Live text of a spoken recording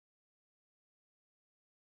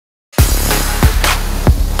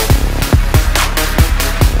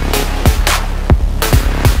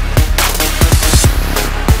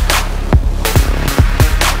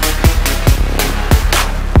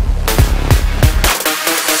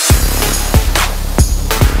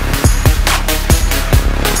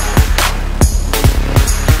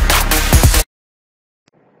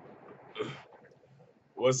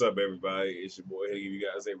What's up, everybody? It's your boy here to give you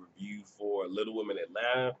guys a review for Little Women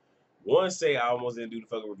Atlanta. One say I almost didn't do the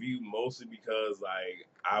fucking review, mostly because like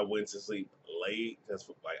I went to sleep late because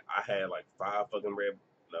like I had like five fucking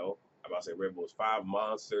I'm about to say Red Bulls, five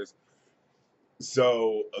monsters.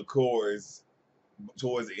 So of course,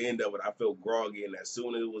 towards the end of it, I felt groggy, and as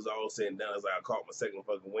soon as it was all said and done, it's like I caught my second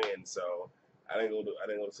fucking win. So I didn't go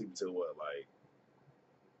to sleep until what, like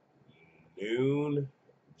noon.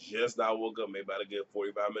 Just now woke up, maybe about a good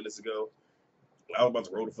 45 minutes ago. I was about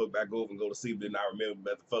to roll the fuck back over and go to sleep. Then I remember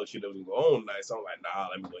that the fuck shit that was gonna go on tonight. So I'm like, nah,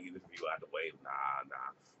 let me go get this review out the way. Nah.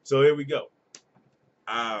 So here we go.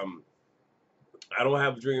 Um, I don't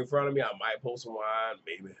have a drink in front of me. I might pour some wine,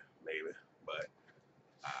 maybe. But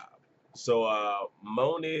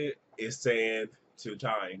Moni is saying to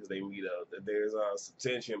Tanya because they meet up that there's some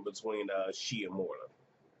tension between she and Morla.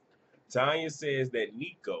 Tanya says that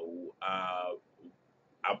Nico,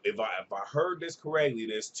 if I heard this correctly,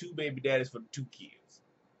 there's two baby daddies for the two kids.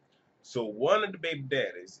 So one of the baby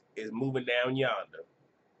daddies is moving down yonder.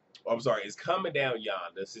 Oh, I'm sorry, is coming down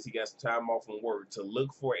yonder since he got some time off from work to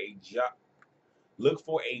look for a job, look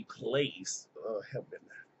for a place. Help me,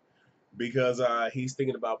 because he's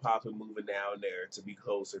thinking about possibly moving down there to be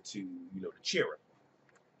closer to the cheering.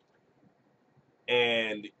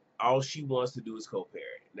 And all she wants to do is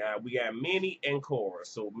co-parent. Now we got Minnie and Cora.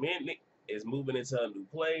 So Minnie is moving into a new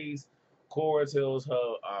place. Cora tells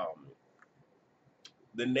her,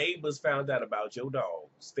 the neighbors found out about your dog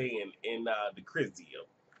staying in the Crizio,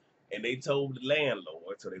 and they told the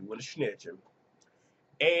landlord, so they wouldn't snitch him.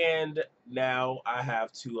 And now I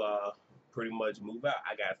have to pretty much move out.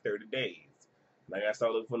 I got 30 days. Like I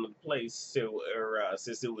started looking for another place. So,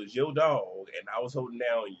 since it was your dog, and I was holding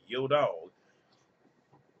down your dog,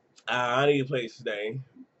 I need a place to stay.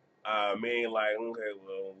 Man, like, okay,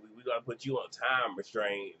 well, we gotta put you on time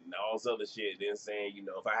restraint and all this other shit. Then saying,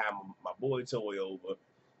 if I have my boy toy over,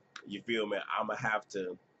 you feel me? I'ma have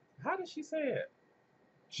to. How did she say it?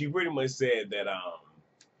 She pretty much said that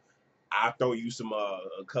I throw you some a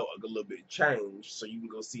little bit of change so you can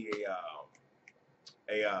go see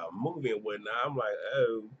a movie and whatnot. I'm like,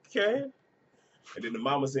 okay. And then the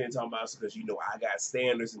mama saying talking about because I got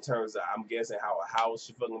standards in terms of I'm guessing how a house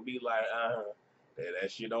should fucking be like.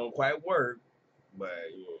 That shit don't quite work, but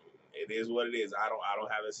it is what it is. I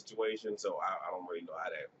don't have a situation, so I don't really know how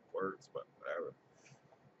that works, but whatever.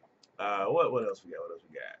 What else we got?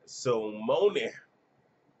 So Moni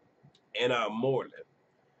and Moreland,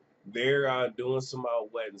 they're doing some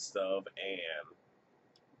wedding stuff,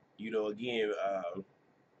 and again,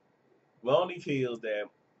 Moni feels that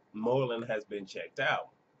Moreland has been checked out,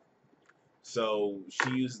 so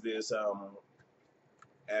she used this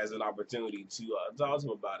as an opportunity to talk to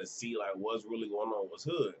him about it, see like what's really going on with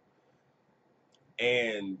Hood,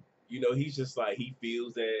 and he's just like he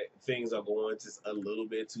feels that things are going just a little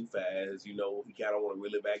bit too fast. He kind of want to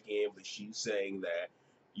reel it back in, but she's saying that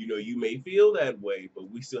you may feel that way, but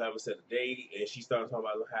we still haven't set a date. And she started talking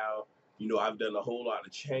about how I've done a whole lot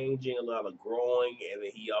of changing, a lot of growing, and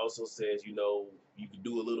then he also says you can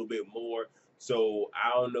do a little bit more. So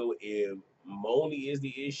I don't know if Moni is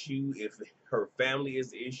the issue, if her family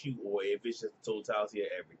is the issue, or if it's just the totality of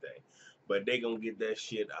everything. But they gonna get that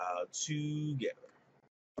shit together.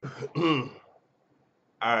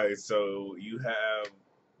 All right, so you have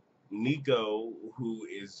Nico, who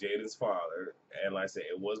is Jaden's father, and like I said,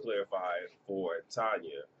 it was clarified for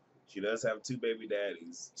Tanya. She does have two baby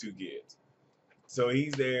daddies, two kids. So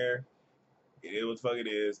he's there. It is what the fuck it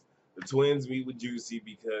is. The twins meet with Juicy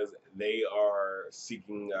because they are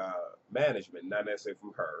seeking management, not necessarily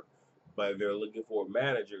from her, but they're looking for a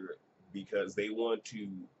manager because they want to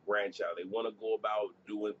branch out. They want to go about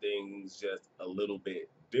doing things just a little bit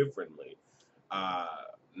differently. Uh,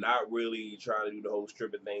 Not really trying to do the whole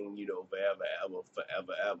stripping thing,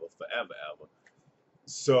 forever.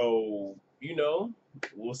 So,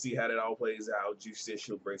 we'll see how that all plays out. Juicy says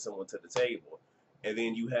she'll bring someone to the table. And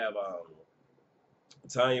then you have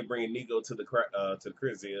Tanya bringing Nico to the crib, and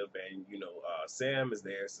Sam is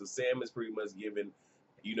there. So Sam is pretty much giving,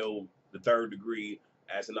 the third degree,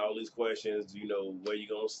 asking all these questions. Where you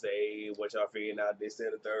gonna stay, what y'all figuring out, this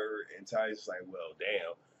and the third. And Tanya's just like, well,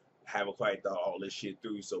 damn, haven't quite thought all this shit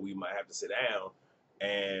through, so we might have to sit down.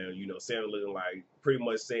 And Sam looking like pretty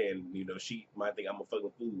much saying, she might think I'm a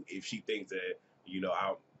fucking fool if she thinks that,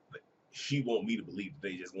 I she want me to believe that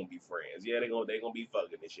they just gonna be friends. Yeah, they gonna be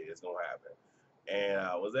fucking this shit. It's gonna happen.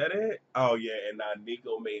 And was that it? Oh yeah, and now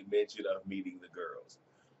Nico made mention of meeting the girls.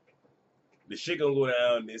 The shit gonna go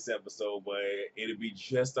down this episode, but it'll be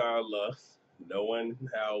just our luck, knowing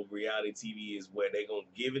how reality TV is, where they gonna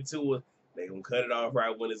give it to us, they gonna cut it off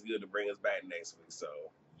right when it's good to bring us back next week. So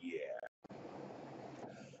Yeah.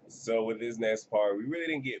 So with this next part, we really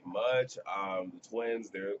didn't get much. The twins,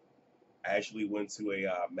 they actually went to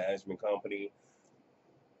a management company.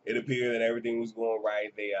 It appeared that everything was going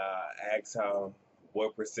right. They asked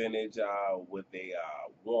what percentage would they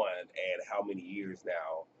want and how many years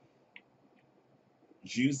now.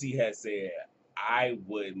 Juicy had said, I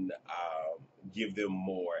wouldn't give them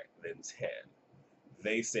more than 10.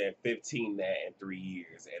 They said 15 that in 3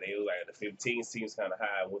 years. And they was like, the 15 seems kind of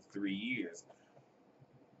high with 3 years.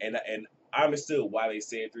 And I understood why they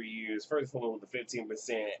said 3 years. First of all, with the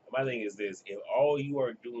 15%, my thing is this: if all you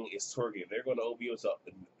are doing is twerking, they're going to open you up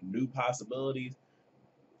to new possibilities.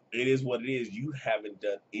 It is what it is. You haven't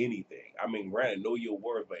done anything. I mean, granted, know your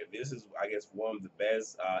worth, but if this is, I guess, one of the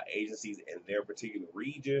best agencies in their particular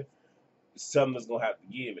region, something's gonna have to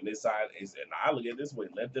give. And this side is, and I look at it this way: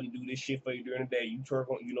 let them do this shit for you during the day. You twerk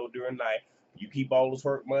on, during the night. You keep all this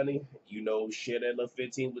work money. Share that little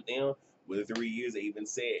 15 with them. With 3 years, they even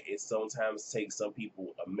said it sometimes takes some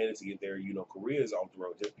people a minute to get their, careers off the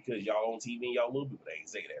road. Just because y'all on TV and y'all little people, they ain't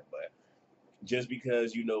say that, but just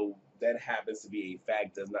because that happens to be a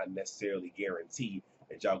fact does not necessarily guarantee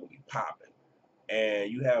that y'all gonna be popping.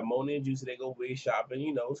 And you have Mona and Juicy, they go way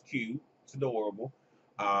shopping. It's cute, it's adorable.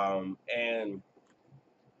 And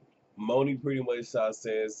Moni pretty much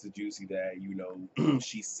says to Juicy that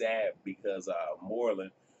she's sad because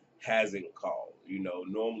Moreland hasn't called.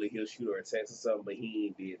 Normally he'll shoot her a text or something, but he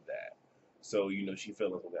ain't did that. So she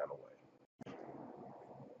feeling some kind of way.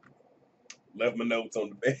 Left my notes on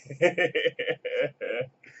the bed.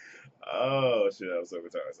 Oh shit, I'm so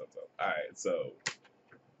retired sometimes. All right, so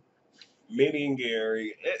Minnie and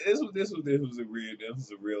Gary. This was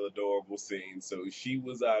a real adorable scene. So she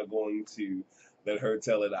was going to let her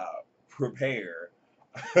tell it out, prepare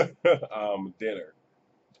dinner,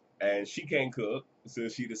 and she can't cook, so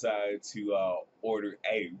she decided to order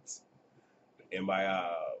eggs in my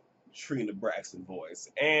Trina Braxton voice,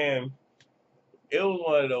 and it was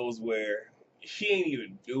one of those where she ain't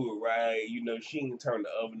even do it right. She ain't turn the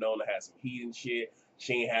oven on to have some heat and shit.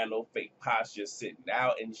 She ain't had no fake pots just sitting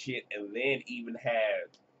out and shit. And then even had,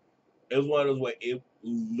 it was one of those where it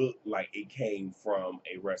looked like it came from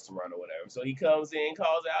a restaurant or whatever. So he comes in,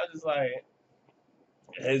 calls out, just like,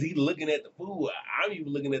 as he looking at the food, I'm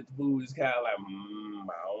even looking at the food, it's kind of like,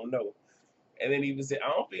 I don't know. And then he even said, I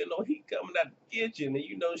don't feel no heat coming out the kitchen.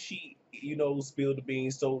 And she, spilled the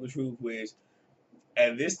beans, told the truth, which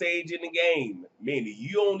at this stage in the game, man,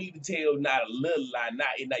 you don't need to tell not a little lie,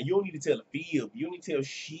 not you don't need to tell a fib, you don't need to tell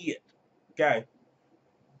shit. Okay.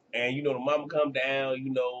 And the mama come down,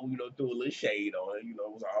 threw a little shade on it, it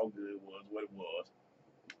was all good, it was what it was.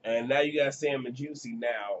 And now you got Sam and Juicy.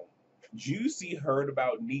 Now, Juicy heard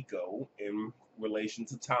about Nico in relation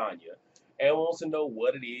to Tanya and wants to know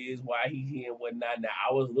what it is, why he's here and whatnot. Now,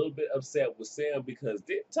 I was a little bit upset with Sam because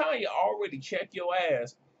did Tanya already check your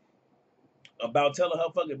ass about telling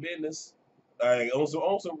her fucking business, like on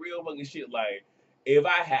some real fucking shit. Like, if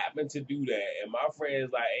I happen to do that, and my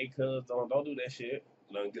friends like, hey, cuz, don't do that shit.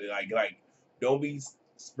 Like, don't be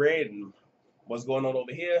spreading what's going on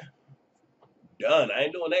over here. Done. I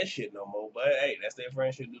ain't doing that shit no more. But hey, that's their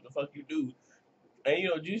friendship. Do the fuck you do.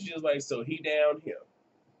 And Juice just like, so he down here,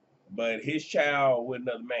 but his child with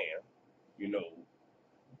another man. You know,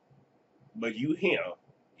 but you him,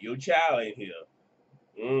 your child ain't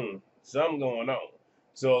here. Something going on.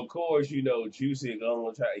 So of course, Juicy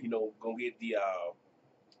gonna try, gonna get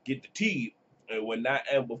the tea and whatnot.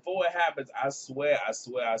 And before it happens, I swear, I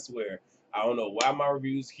don't know why my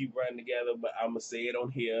reviews keep running together, but I'm gonna say it on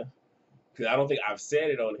here because I don't think I've said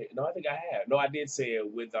it on here. No, I think I have. No, I did say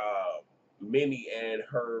it with Minnie and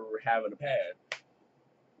her having a pad.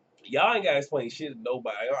 Y'all ain't gotta explain shit to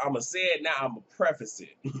nobody. I'm gonna say it now. I'm gonna preface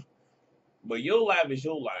it. But your life is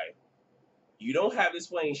your life. You don't have to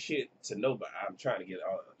explain shit to nobody. I'm trying to get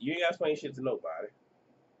all. You ain't got to explain shit to nobody.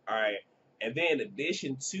 All right. And then, in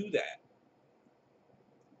addition to that,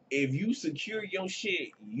 if you secure your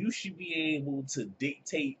shit, you should be able to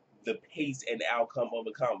dictate the pace and the outcome of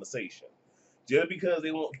a conversation. Just because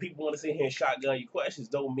people want to sit here and shotgun your questions,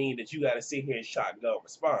 don't mean that you got to sit here and shotgun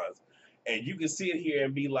response. And you can sit here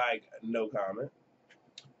and be like, no comment,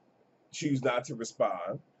 choose not to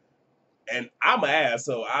respond. And I'm an ass,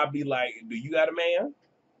 so I'll be like, do you got a man?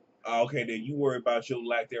 Okay, then you worry about your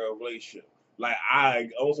lack thereof relationship. Like, I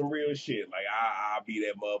on some real shit. Like, I'll be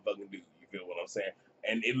that motherfucking dude. You feel what I'm saying?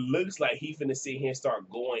 And it looks like he finna sit here and start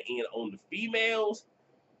going in on the females.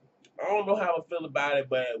 I don't know how I feel about it,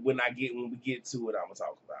 but when we get to it, I'm gonna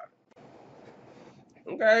talk about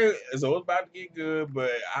it. Okay, so it's about to get good,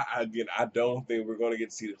 but I don't think we're gonna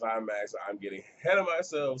get to see the climax. I'm getting ahead of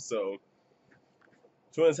myself, so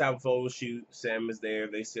Twins have a photo shoot. Sam is there.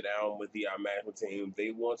 They sit down with the management team.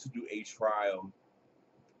 They want to do a trial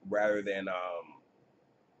rather than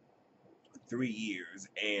 3 years.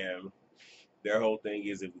 And their whole thing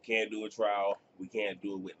is if we can't do a trial, we can't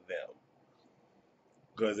do it with them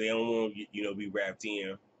because they don't want to be wrapped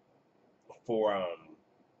in for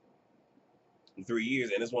 3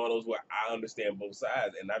 years. And it's one of those where I understand both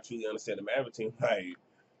sides, and I truly understand the management team. Like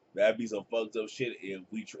that'd be some fucked up shit if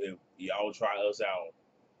y'all try us out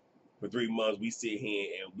for 3 months, we sit here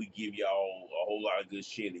and we give y'all a whole lot of good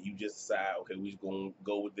shit, and you just decide, okay, we just gonna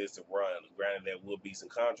go with this and run. Granted, there will be some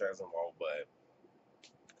contracts involved, but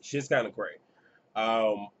shit's kind of crazy.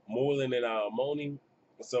 Moreland and Moni,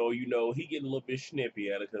 so he getting a little bit snippy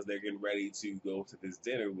at it because they're getting ready to go to this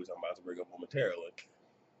dinner, which I'm about to bring up momentarily.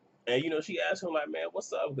 And she asked him like, man,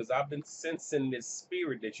 what's up? Because I've been sensing this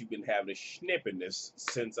spirit that you've been having a snippiness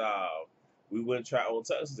since we went try on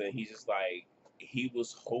Texas, and he's just like he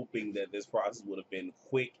was hoping that this process would have been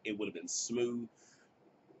quick, it would have been smooth,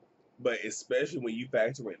 but especially when you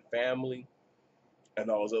factor in family and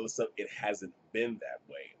all this other stuff, it hasn't been that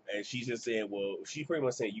way. And she's just saying, well, she's pretty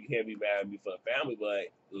much saying you can't be mad at me for the family, but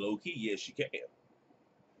low key, yes, she can.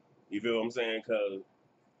 You feel what I'm saying? Because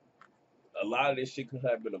a lot of this shit could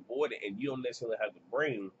have been avoided, and you don't necessarily have to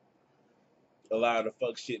bring a lot of the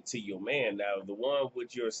fuck shit to your man. Now, the one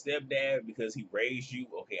with your stepdad, because he raised you,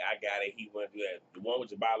 okay, I got it. He went through that. The one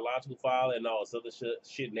with your biological father and all this other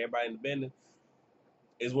shit and everybody in the business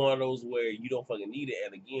is one of those where you don't fucking need it.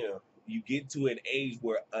 And again, you get to an age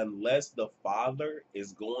where unless the father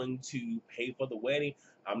is going to pay for the wedding,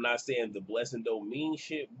 I'm not saying the blessing don't mean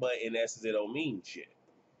shit, but in essence, it don't mean shit.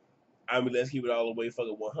 I mean, let's keep it all the way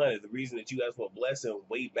fucking 100. The reason that you asked for a blessing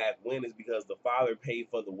way back when is because the father paid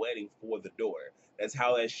for the wedding for the daughter. That's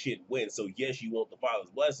how that shit went. So yes, you want the father's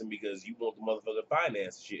blessing because you want the motherfucking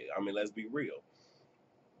finance shit. I mean, let's be real.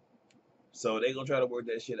 So they gonna try to work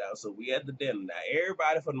that shit out. So we at the dinner now.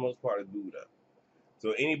 Everybody for the most part is booed up.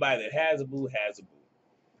 So anybody that has a boo has a boo.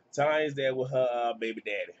 Tanya's there with her baby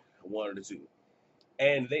daddy, one of the two.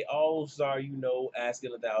 And they all start,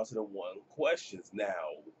 asking 1,001 questions. Now,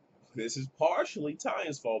 this is partially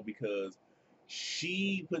Tanya's fault because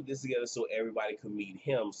she put this together so everybody could meet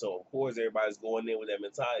him. So, of course, everybody's going in with that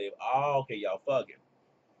mentality of, oh, okay, y'all fucking.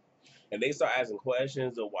 And they start asking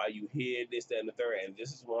questions of why you here, this, that, and the third. And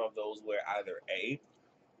this is one of those where either A,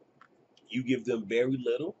 you give them very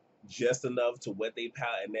little, just enough to wet they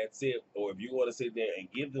palate, and that's it. Or if you want to sit there and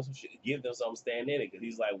give them some shit, give them something, stand in it. Because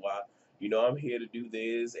he's like, well, I'm here to do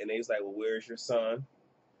this. And he's like, well, where's your son?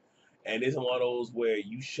 And it's one of those where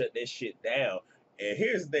you shut that shit down. And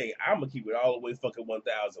here's the thing, I'm gonna keep it all the way fucking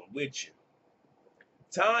 1,000 with you.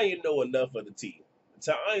 Tanya know enough of the tea.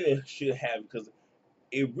 Tanya should have, because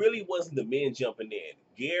it really wasn't the men jumping in.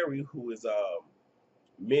 Gary, who is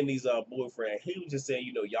Mindy's boyfriend, he was just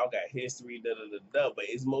saying, y'all got history, da da da da. But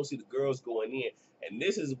it's mostly the girls going in, and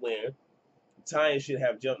this is when Tanya should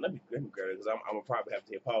have jumped. Let me grab it because I'm gonna probably have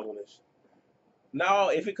to take pause on this. No,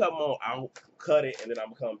 if it come on, I'll cut it and then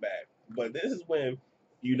I'm gonna come back. But this is when,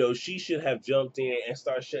 she should have jumped in and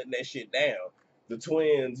start shutting that shit down. The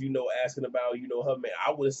twins, asking about, her man.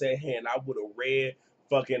 I would have said, hey, and I would have read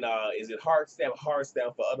fucking is it heart stamp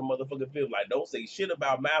for other motherfucking films. Like, don't say shit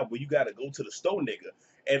about mine where you gotta go to the store, nigga.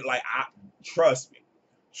 And like I trust me,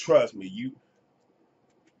 you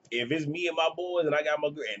if it's me and my boys and I got my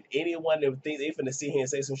girl and anyone that think they finna sit here and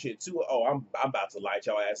say some shit too, oh, I'm about to light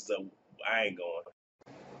y'all asses up. I ain't going.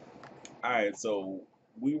 All right, so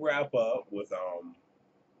we wrap up with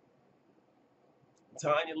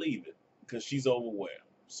Tanya leaving because she's overwhelmed.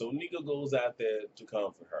 So Nika goes out there to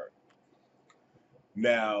comfort her.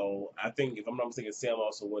 Now, I think if I'm not mistaken, Sam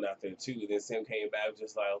also went out there too. And then Sam came back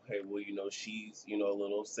just like, okay, well, she's a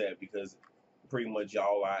little upset because pretty much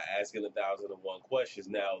y'all are asking 1,001 questions.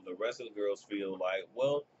 Now the rest of the girls feel like,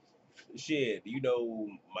 well, shit,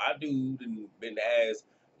 my dude and been asked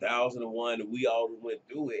 1,001 and we all went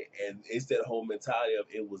through it, and it's that whole mentality of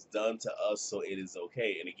it was done to us, so it is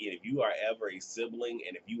okay. And again, if you are ever a sibling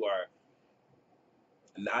and if you are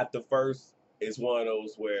not the first, it's one of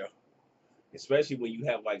those where, especially when you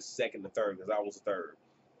have like second and third, because I was third,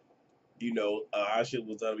 our shit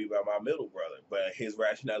was done to me by my middle brother, but his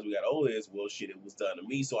rationale as we got older is, well, shit, it was done to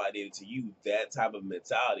me, so I did it to you. That type of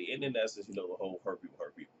mentality, and then that's just the whole hurt people.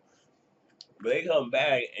 But they come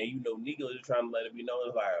back, and Nico is trying to let it be known,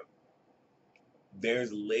 it's like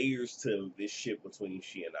there's layers to this shit between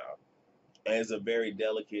she and I, and it's a very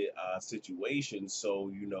delicate situation.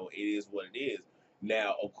 So it is what it is.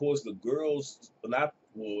 Now, of course, the girls not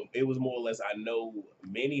well. It was more or less. I know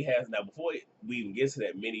Minnie has now. Before we even get to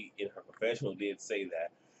that, Minnie in her professional did say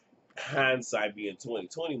that hindsight being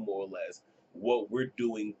 2020, more or less, what we're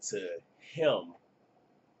doing to him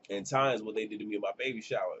in times what they did to me in my baby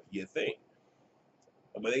shower. You think,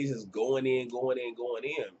 but they just going in, going in, going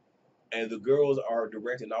in. And the girls are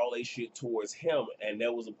directing all they shit towards him. And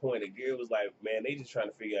there was a point that Gary was like, man, they just trying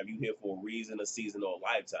to figure out if you here for a reason, a season, or a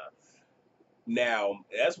lifetime. Now,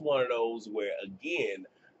 that's one of those where, again,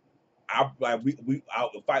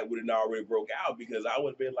 the fight would have already broke out because I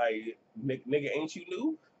would have been like, nigga, ain't you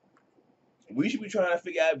new? We should be trying to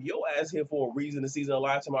figure out if your ass here for a reason, a season, a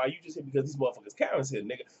lifetime, or are you just here because these motherfuckers Karen's here,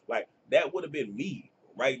 nigga? Like, that would have been me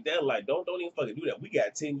right there. Like, don't even fucking do that. We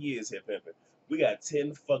got 10 years here, pimping. We got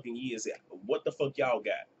 10 fucking years here. What the fuck y'all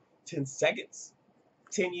got? 10 seconds?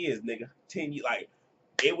 10 years, nigga. 10 years. Like,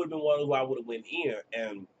 it would have been one of those where I would have went in,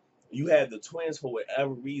 and you had the twins for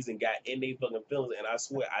whatever reason got in their fucking feelings, and I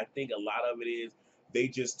swear I think a lot of it is they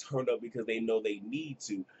just turned up because they know they need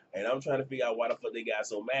to. And I'm trying to figure out why the fuck they got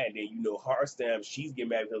so mad. And then, Heartstam, she's getting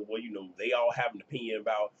mad because, well, they all have an opinion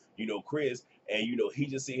about, Chris. And, he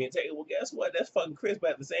just sit here and tell you, well, guess what? That's fucking Chris.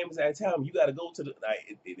 But at the same exact time, you got to go to the,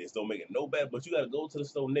 like, it just don't make it no better, but you got to go to the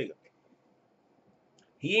store, nigga.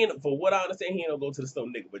 He ain't, for what I understand, he ain't gonna go to the store,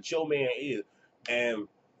 nigga. But your man is. And,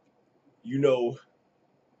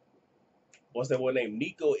 what's that one name?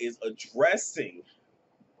 Nico is addressing,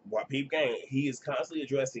 what Peep Gang, he is constantly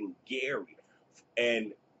addressing Gary.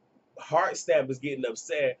 And Heartstamp is getting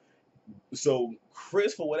upset. So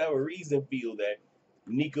Chris, for whatever reason, feel that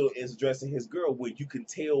Nico is addressing his girl, when you can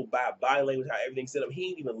tell by body language how everything's set up. He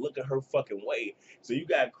ain't even looking her fucking way. So you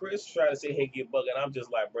got Chris trying to say, hey, get buck, and I'm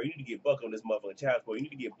just like, bro, you need to get buck on this motherfucking child support. You need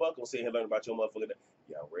to get buck on saying, hey, learn about your motherfucking.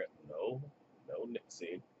 Yeah, no,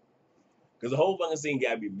 see. Because the whole fucking scene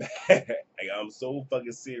got me bad. Like, I'm so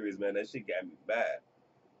fucking serious, man. That shit got me bad.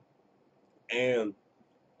 And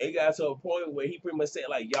it got to a point where he pretty much said,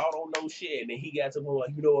 like, y'all don't know shit. And then he got to the point,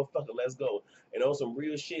 like, you know what, fuck it, let's go. And on some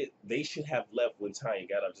real shit, they should have left when Tanya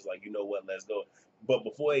got up, just like, you know what, let's go. But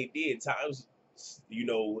before they did, Times,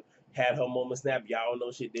 had her moment snap, y'all don't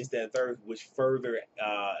know shit, this, that, and third, which further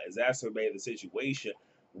exacerbated the situation,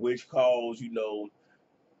 which caused,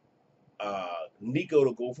 Nico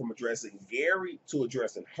to go from addressing Gary to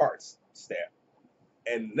addressing Hart's staff.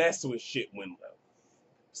 And that's when shit went left.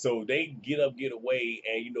 So they get up, get away,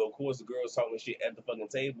 and of course the girls talking shit at the fucking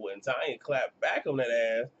table, and Tanya clapped back on that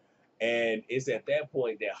ass. And it's at that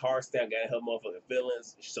point that Heartstamp got in her motherfucking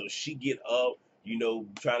feelings. So she get up,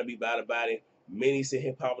 trying to be bad about it. Minnie sit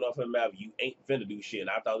here popping off her mouth, you ain't finna do shit. And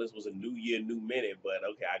I thought this was a new year, new minute, but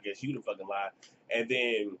okay, I guess you the fucking lie. And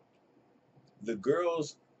then the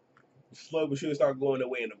girls slow but sure start going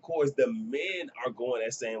away, and of course the men are going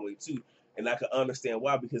that same way too. And I can understand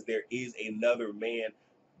why, because there is another man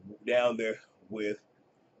down there with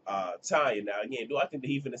Tanya. Now again, do I think that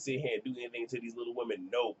he finna sit here and do anything to these little women?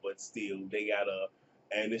 No, but still, they gotta,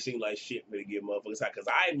 and it seemed like shit for to get motherfuckers hot. Because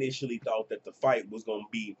I initially thought that the fight was gonna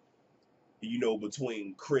be,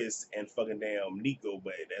 between Chris and fucking damn Nico,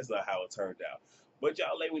 but that's not how it turned out. But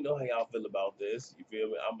y'all let me know how y'all feel about this. You feel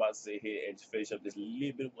me? I'm about to sit here and finish up this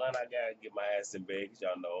little bit of wine. I gotta get my ass in bed, because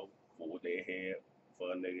y'all know, for what they had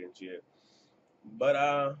for a nigga and shit.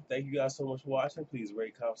 But thank you guys so much for watching. Please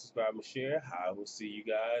rate, comment, subscribe, and share. I will see you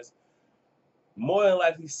guys more than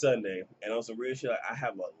likely Sunday. And on some real shit, I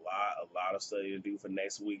have a lot of study to do for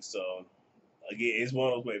next week. So again, it's one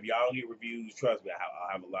of those where if y'all don't get reviews, trust me,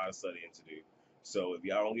 I'll have a lot of studying to do. So if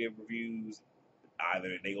y'all don't get reviews,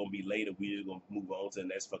 either they gonna be late or we just gonna move on to the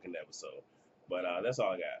next fucking episode. But that's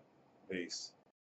all I got. Peace.